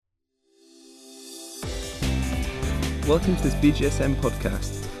welcome to this BGSM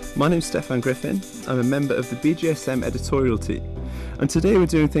podcast. My name's Stefan Griffin. I'm a member of the BGSM editorial team. And today we're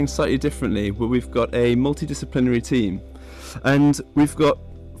doing things slightly differently, where we've got a multidisciplinary team. And we've got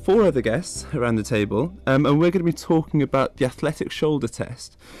 4 other guests around the table, and we're going to be talking about the athletic shoulder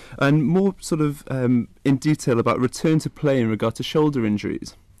test, and more sort of in detail about return to play in regard to shoulder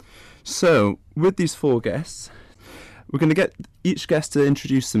injuries. So, with these 4 guests, we're going to get each guest to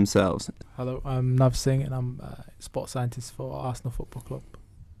introduce themselves. Hello, I'm Nav Singh and I'm a sports scientist for Arsenal Football Club.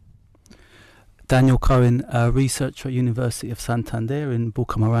 Daniel Cohen, a researcher at University of Santander in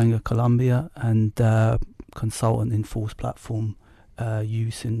Bucaramanga, Colombia, and consultant in force platform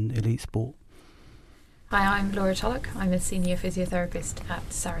use in elite sport. Hi, I'm Laura Tullock. I'm a senior physiotherapist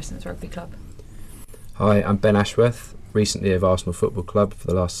at Saracens Rugby Club. Hi, I'm Ben Ashworth, recently of Arsenal Football Club for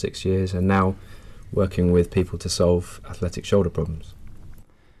the last 6 years and now working with people to solve athletic shoulder problems.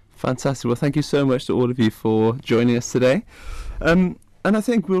 Fantastic. Well, thank you so much to all of you for joining us today. And I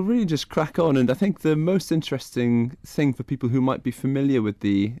think we'll really just crack on. And I think the most interesting thing for people who might be familiar with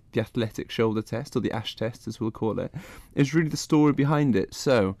the athletic shoulder test, or the ASH test as we'll call it, is really the story behind it.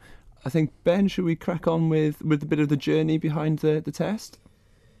 So I think, Ben, should we crack on with a bit of the journey behind the test?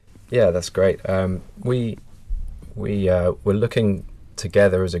 Yeah, that's great. We're looking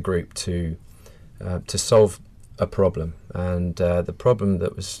together as a group to solve a problem, and the problem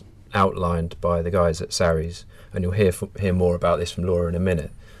that was outlined by the guys at Saris, and you'll hear more about this from Laura in a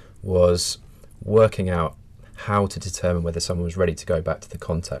minute, was working out how to determine whether someone was ready to go back to the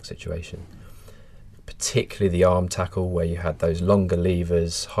contact situation, particularly the arm tackle, where you had those longer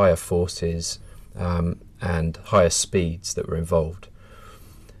levers, higher forces, and higher speeds that were involved.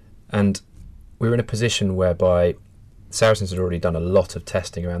 And we were in a position whereby Saracens had already done a lot of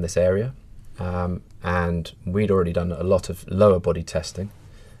testing around this area, and we'd already done a lot of lower body testing,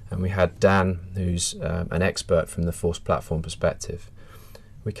 and we had Dan, who's an expert from the force platform perspective.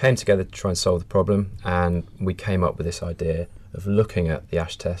 We came together to try and solve the problem, and we came up with this idea of looking at the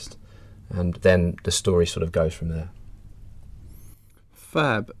ASH test, and then the story sort of goes from there.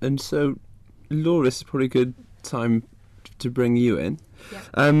 Fab. And so, Laura, this is probably a good time to bring you in.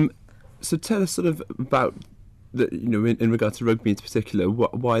 Yeah. So tell us sort of about in regard to rugby in particular,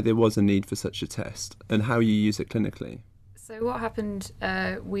 why there was a need for such a test and how you use it clinically. So what happened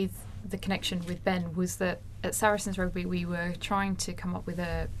with the connection with Ben was that at Saracens Rugby we were trying to come up with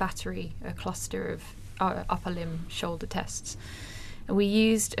a cluster of upper limb shoulder tests. And we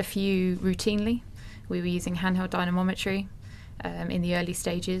used a few routinely. We were using handheld dynamometry in the early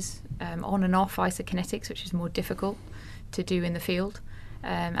stages, on and off isokinetics, which is more difficult to do in the field,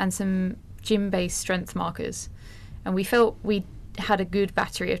 and some gym-based strength markers. And we felt we had a good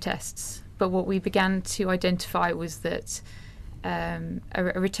battery of tests, but what we began to identify was that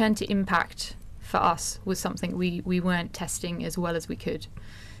a return to impact for us was something we weren't testing as well as we could.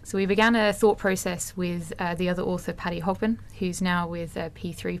 So we began a thought process with the other author, Paddy Hogben, who's now with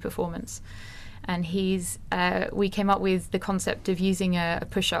P3 Performance. And we came up with the concept of using a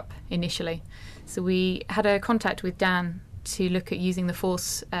push-up initially. So we had a contact with Dan to look at using the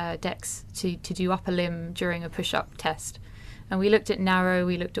force decks to do upper limb during a push-up test. And we looked at narrow,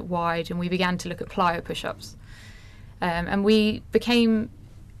 we looked at wide, and we began to look at plyo push-ups. And it became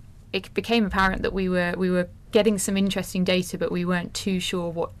apparent that we were getting some interesting data, but we weren't too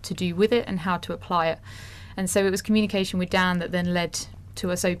sure what to do with it and how to apply it. And so it was communication with Dan that then led to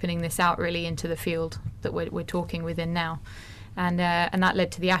us opening this out really into the field that we're talking within now. And that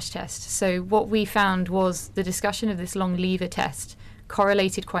led to the ASH test. So what we found was the discussion of this long lever test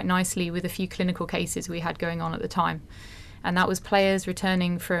correlated quite nicely with a few clinical cases we had going on at the time. And that was players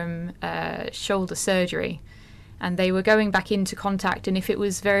returning from shoulder surgery. And they were going back into contact. And if it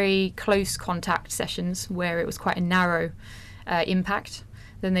was very close contact sessions where it was quite a narrow impact,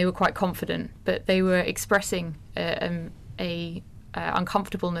 then they were quite confident. But they were expressing a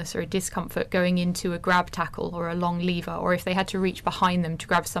uncomfortableness or a discomfort going into a grab tackle or a long lever, or if they had to reach behind them to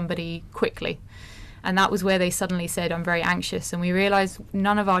grab somebody quickly. And that was where they suddenly said, I'm very anxious. And we realised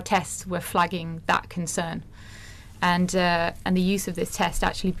none of our tests were flagging that concern. And the use of this test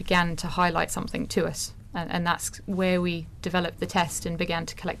actually began to highlight something to us. And that's where we developed the test and began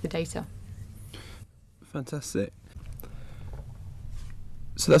to collect the data. Fantastic.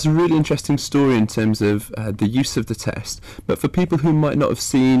 So that's a really interesting story in terms of the use of the test. But for people who might not have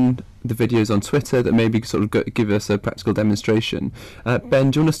seen the videos on Twitter that maybe sort of give us a practical demonstration,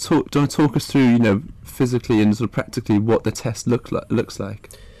 Ben, do you want to talk us through, physically and sort of practically what the test looks like?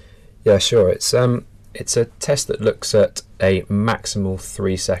 Yeah, sure. It's a test that looks at a maximal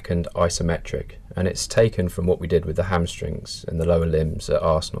 3-second isometric, and it's taken from what we did with the hamstrings and the lower limbs at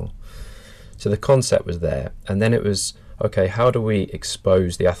Arsenal. So the concept was there, and then it was, okay, how do we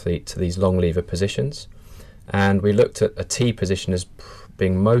expose the athlete to these long lever positions? And we looked at a T position as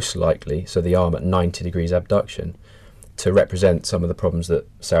being most likely, so the arm at 90 degrees abduction, to represent some of the problems that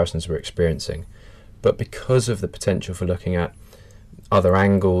Saracens were experiencing. But because of the potential for looking at other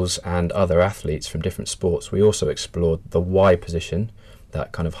angles and other athletes from different sports, we also explored the Y position,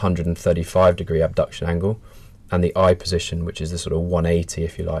 that kind of 135 degree abduction angle, and the I position, which is the sort of 180,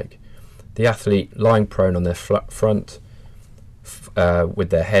 if you like. The athlete lying prone on their front with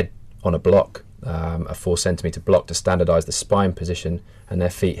their head on a block, a 4 centimetre block to standardise the spine position, and their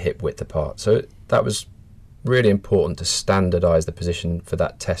feet hip width apart. So that was really important to standardise the position for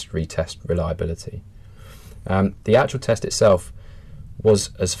that retest reliability. The actual test itself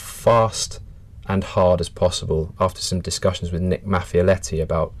was as fast and hard as possible after some discussions with Nick Maffioletti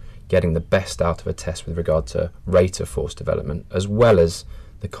about getting the best out of a test with regard to rate of force development, as well as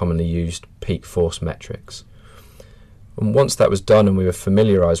the commonly used peak force metrics. And once that was done and we were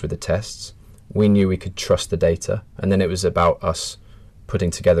familiarised with the tests, we knew we could trust the data, and then it was about us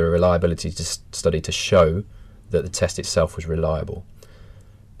putting together a reliability study to show that the test itself was reliable.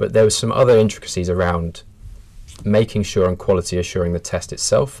 But there was some other intricacies around making sure and quality assuring the test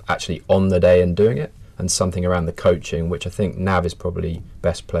itself, actually on the day and doing it, and something around the coaching, which I think Nav is probably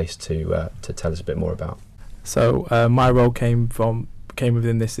best placed to tell us a bit more about. So my role came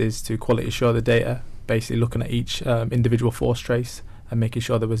within this is to quality assure the data, basically looking at each individual force trace and making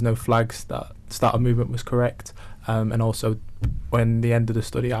sure there was no flags, that start of movement was correct, and also when the end of the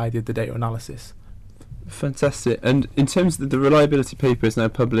study I did the data analysis. Fantastic. And in terms of the reliability paper is now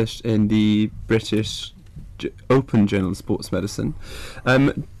published in the British Open Journal of Sports Medicine.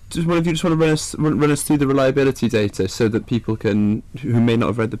 Just one of you want to run us through the reliability data so that people who may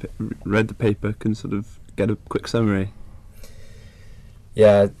not have read the paper can sort of get a quick summary.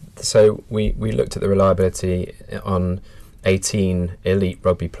 Yeah, so we looked at the reliability on 18 elite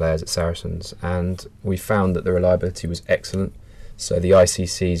rugby players at Saracens, and we found that the reliability was excellent. So the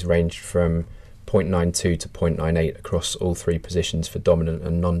ICCs ranged from 0.92 to 0.98 across all 3 positions for dominant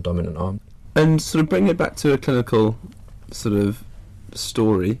and non-dominant arm. And sort of bring it back to a clinical sort of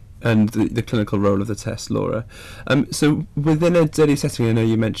story and the clinical role of the test, Laura. So within a daily setting, I know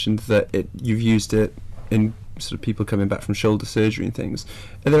you mentioned that you've used it in sort of people coming back from shoulder surgery and things.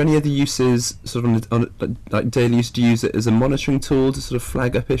 Are there any other uses sort of on like daily use? Do you use it as a monitoring tool to sort of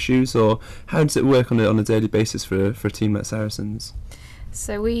flag up issues, or how does it work on a daily basis for a team like Saracens?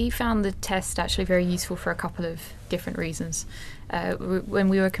 So we found the test actually very useful for a couple of different reasons. When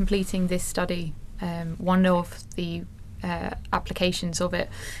we were completing this study, one of the applications of it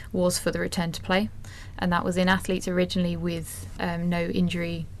was for the return to play, and that was in athletes originally with no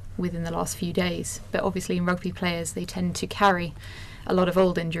injury within the last few days. But obviously in rugby players they tend to carry a lot of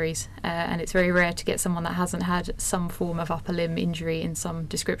old injuries, and it's very rare to get someone that hasn't had some form of upper limb injury in some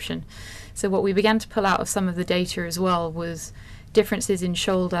description. So what we began to pull out of some of the data as well was differences in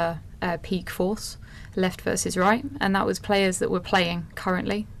shoulder peak force, left versus right, and that was players that were playing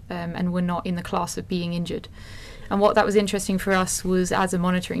currently and were not in the class of being injured. And what that was interesting for us was as a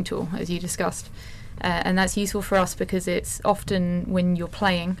monitoring tool, as you discussed, and that's useful for us because it's often when you're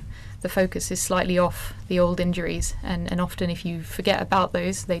playing the focus is slightly off the old injuries, and often if you forget about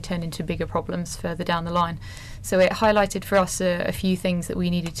those they turn into bigger problems further down the line. So it highlighted for us a few things that we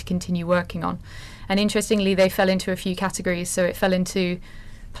needed to continue working on. And interestingly, they fell into a few categories. So it fell into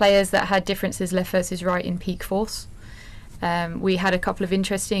players that had differences left versus right in peak force. We had a couple of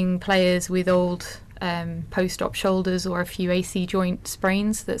interesting players with old post-op shoulders or a few AC joint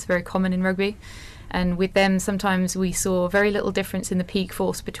sprains. That's very common in rugby. And with them, sometimes we saw very little difference in the peak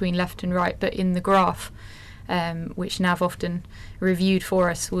force between left and right, but in the graph, which Nav often reviewed for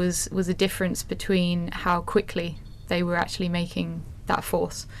us, was a difference between how quickly they were actually making that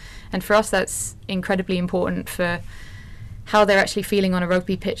force. And for us, that's incredibly important for how they're actually feeling on a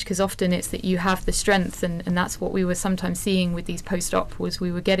rugby pitch, because often it's that you have the strength, and that's what we were sometimes seeing with these post-op, was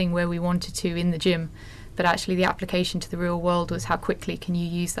we were getting where we wanted to in the gym, but actually the application to the real world was how quickly can you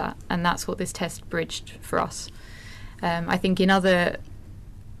use that, and that's what this test bridged for us. I think in other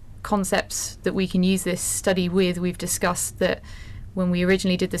concepts that we can use this study with, we've discussed that when we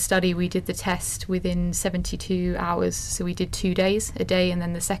originally did the study, we did the test within 72 hours. So we did 2 days, a day and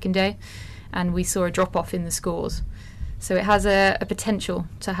then the second day, and we saw a drop-off in the scores. So it has a potential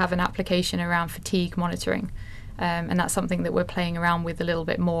to have an application around fatigue monitoring, and that's something that we're playing around with a little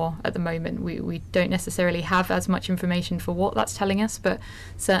bit more at the moment. We don't necessarily have as much information for what that's telling us, but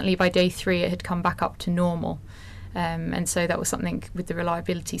certainly by day 3 it had come back up to normal. And so that was something with the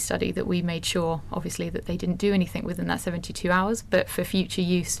reliability study that we made sure, obviously, that they didn't do anything within that 72 hours. But for future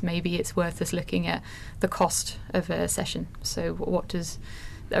use, maybe it's worth us looking at the cost of a session. So what does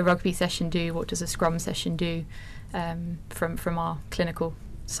a rugby session do? What does a scrum session do from our clinical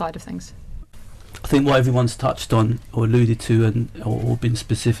side of things? I think what everyone's touched on or alluded to or been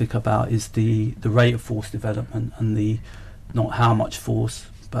specific about is the rate of force development and the not how much force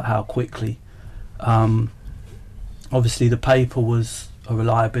but how quickly. Obviously the paper was a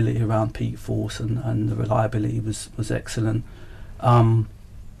reliability around peak force and the reliability was excellent.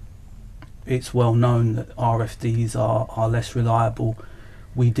 It's well known that RFDs are less reliable.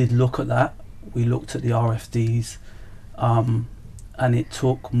 We did look at that. We looked at the RFDs and it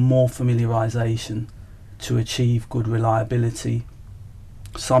took more familiarisation to achieve good reliability.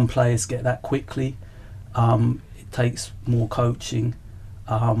 Some players get that quickly. It takes more coaching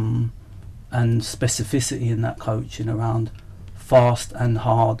and specificity in that coaching around fast and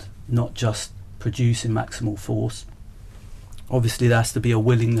hard, not just producing maximal force. Obviously there has to be a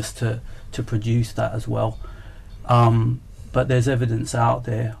willingness to produce that as well. But there's evidence out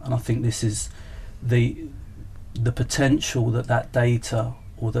there, and I think this is the potential that data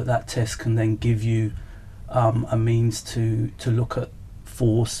or that test can then give you a means to look at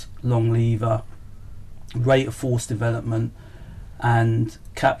force, long lever, rate of force development, and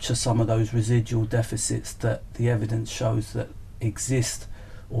capture some of those residual deficits that the evidence shows that exist,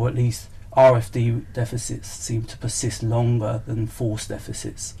 or at least RFD deficits seem to persist longer than force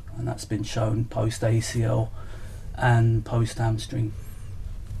deficits, and that's been shown post ACL and post hamstring.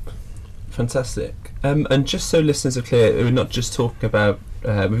 Fantastic. And just so listeners are clear, we're not just talking about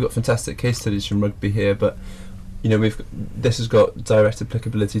we've got fantastic case studies from rugby here, but this has got direct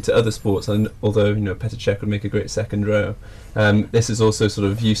applicability to other sports, and although Petr Cech would make a great second row, this is also sort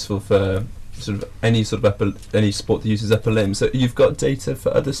of useful for sort of any sport that uses upper limb. So you've got data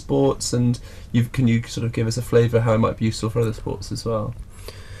for other sports, and can you sort of give us a flavour how it might be useful for other sports as well?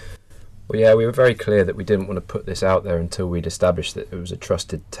 Well, yeah, we were very clear that we didn't want to put this out there until we'd established that it was a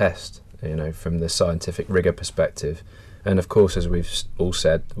trusted test, from the scientific rigour perspective. And of course, as we've all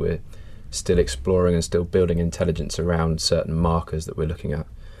said, we're still exploring and still building intelligence around certain markers that we're looking at.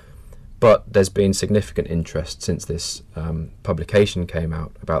 But there's been significant interest since this publication came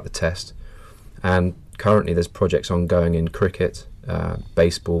out about the test, and currently there's projects ongoing in cricket,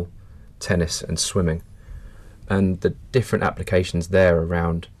 baseball, tennis and swimming, and the different applications there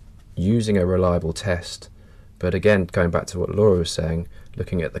around using a reliable test. But again, going back to what Laura was saying,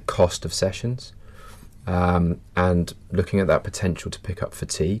 looking at the cost of sessions and looking at that potential to pick up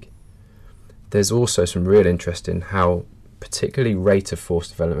fatigue. There's also some real interest in how particularly rate of force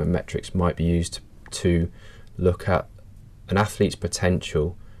development metrics might be used to look at an athlete's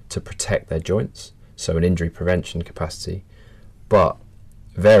potential to protect their joints, so an injury prevention capacity. But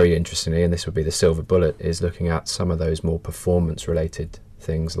very interestingly, and this would be the silver bullet, is looking at some of those more performance related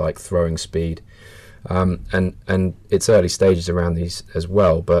things like throwing speed. And it's early stages around these as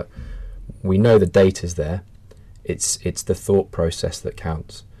well, but we know the data's there. It's the thought process that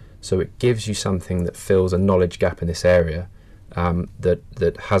counts. So it gives you something that fills a knowledge gap in this area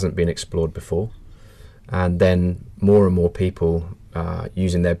that hasn't been explored before. And then more and more people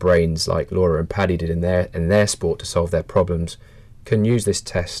using their brains, like Laura and Paddy did in their sport to solve their problems, can use this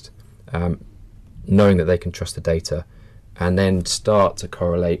test knowing that they can trust the data, and then start to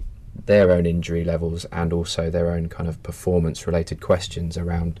correlate their own injury levels and also their own kind of performance related questions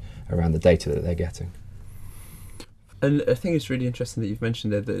around the data that they're getting. And I think it's really interesting that you've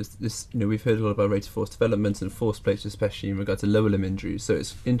mentioned there that this, we've heard a lot about rate of force development and force plates, especially in regard to lower limb injuries. So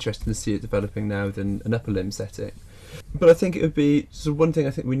it's interesting to see it developing now within an upper limb setting. But I think it would be one thing I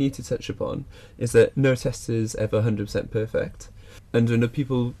think we need to touch upon is that no test is ever 100% perfect. And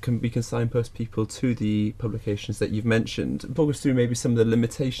we can signpost people to the publications that you've mentioned. Talk us through maybe some of the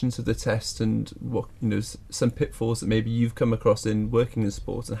limitations of the test and what some pitfalls that maybe you've come across in working in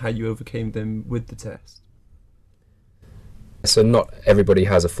sports and how you overcame them with the test. So not everybody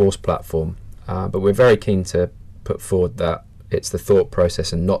has a force platform, but we're very keen to put forward that it's the thought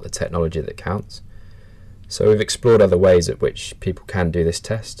process and not the technology that counts. So we've explored other ways at which people can do this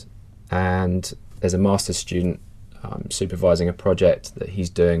test, and there's a master's student supervising a project that he's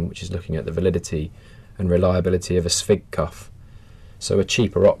doing which is looking at the validity and reliability of a SFIG cuff. So a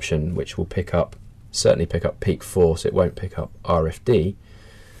cheaper option which will certainly pick up peak force, it won't pick up RFD,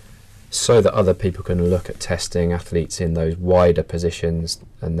 so that other people can look at testing athletes in those wider positions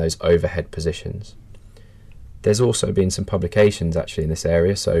and those overhead positions. There's also been some publications actually in this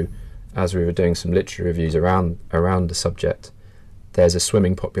area, so as we were doing some literature reviews around the subject, there's a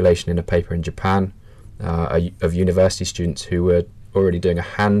swimming population in a paper in Japan, of university students who were already doing a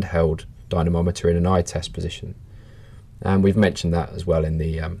handheld dynamometer in an eye test position, and we've mentioned that as well in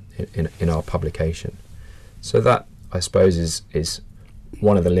the in our publication. So that, I suppose, is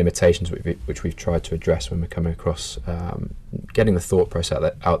one of the limitations which we've tried to address when we're coming across getting the thought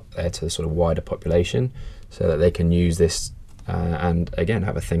process out there to the sort of wider population, so that they can use this and again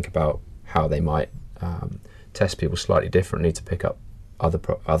have a think about how they might test people slightly differently to pick up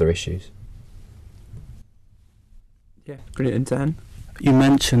other issues. Yeah, brilliant. Dan? You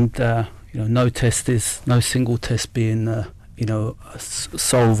mentioned no single test being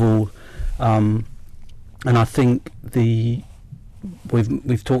solve all, and I think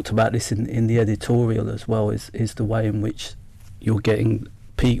we've talked about this in the editorial as well, is the way in which you're getting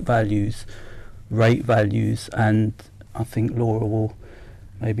peak values, rate values, and I think Laura will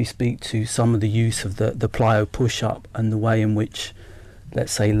maybe speak to some of the use of the plyo push-up and the way in which,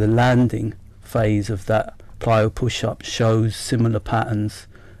 let's say, the landing phase of that plyo push-up shows similar patterns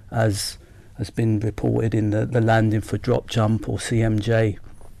as has been reported in the landing for drop jump or CMJ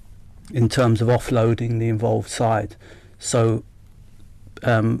in terms of offloading the involved side. So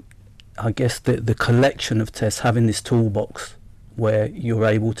I guess the collection of tests, having this toolbox where you're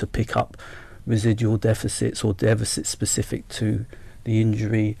able to pick up residual deficits or deficits specific to the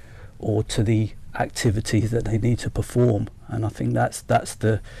injury or to the activities that they need to perform, and I think that's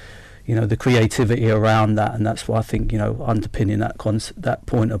the the creativity around that, and that's why I think underpinning that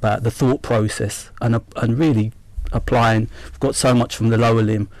point about the thought process and really applying. We've got so much from the lower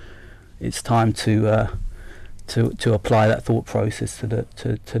limb. It's time to apply that thought process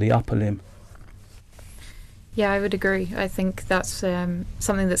to the upper limb. Yeah, I would agree. I think that's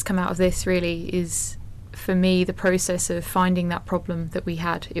something that's come out of this really is, for me, the process of finding that problem that we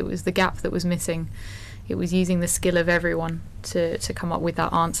had. It was the gap that was missing. It was using the skill of everyone to come up with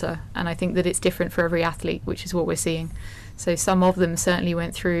that answer. And I think that it's different for every athlete, which is what we're seeing. So some of them certainly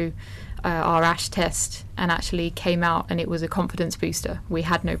went through our ASH test and actually came out and it was a confidence booster. We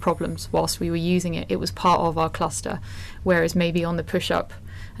had no problems whilst we were using it. It was part of our cluster. Whereas maybe on the push-up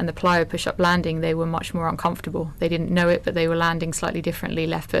and the plyo push-up landing, they were much more uncomfortable. They didn't know it, but they were landing slightly differently,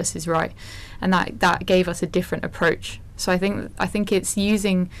 left versus right. And that gave us a different approach. So I think it's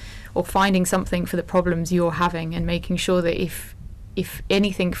using or finding something for the problems you're having and making sure that if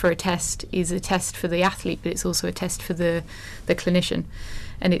anything for a test is a test for the athlete, but it's also a test for the clinician.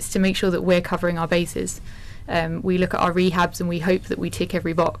 And it's to make sure that we're covering our bases. We look at our rehabs and we hope that we tick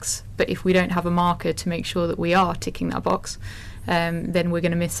every box. But if we don't have a marker to make sure that we are ticking that box, then we're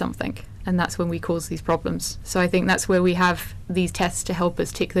going to miss something. And that's when we cause these problems. So I think that's where we have these tests to help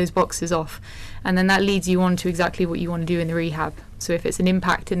us tick those boxes off. And then that leads you on to exactly what you want to do in the rehab. So if it's an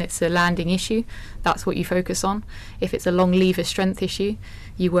impact and it's a landing issue, that's what you focus on. If it's a long lever strength issue,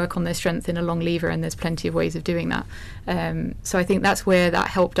 you work on their strength in a long lever, and there's plenty of ways of doing that. So I think that's where that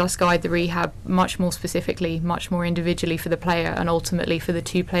helped us guide the rehab much more specifically, much more individually for the player, and ultimately for the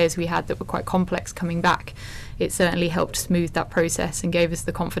two players we had that were quite complex coming back. It certainly helped smooth that process and gave us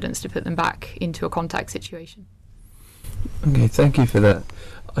the confidence to put them back into a contact situation. Okay, thank you for that.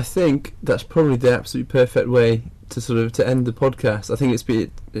 I think that's probably the absolute perfect way to end the podcast. I think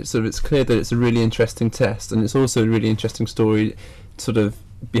it's clear that it's a really interesting test, and it's also a really interesting story sort of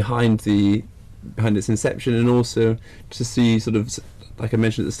behind its inception, and also to see sort of, like I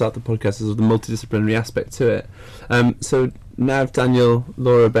mentioned at the start of the podcast, sort of the multidisciplinary aspect to it. So Nav, Daniel,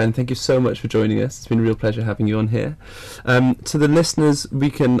 Laura, Ben, thank you so much for joining us. It's been a real pleasure having you on here. To the listeners,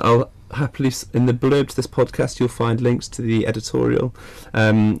 I'll happily, in the blurb to this podcast, you'll find links to the editorial,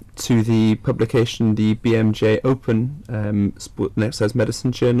 to the publication, the BMJ Open Sport and Exercise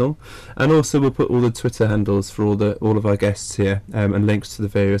Medicine Journal, and also we'll put all the Twitter handles for all of our guests here, and links to the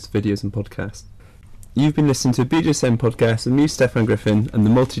various videos and podcasts. You've been listening to a BJSM podcast with me, Stefan Griffin, and the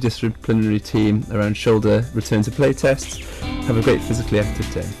multidisciplinary team around shoulder return to play tests. Have a great physically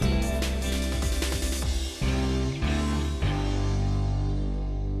active day.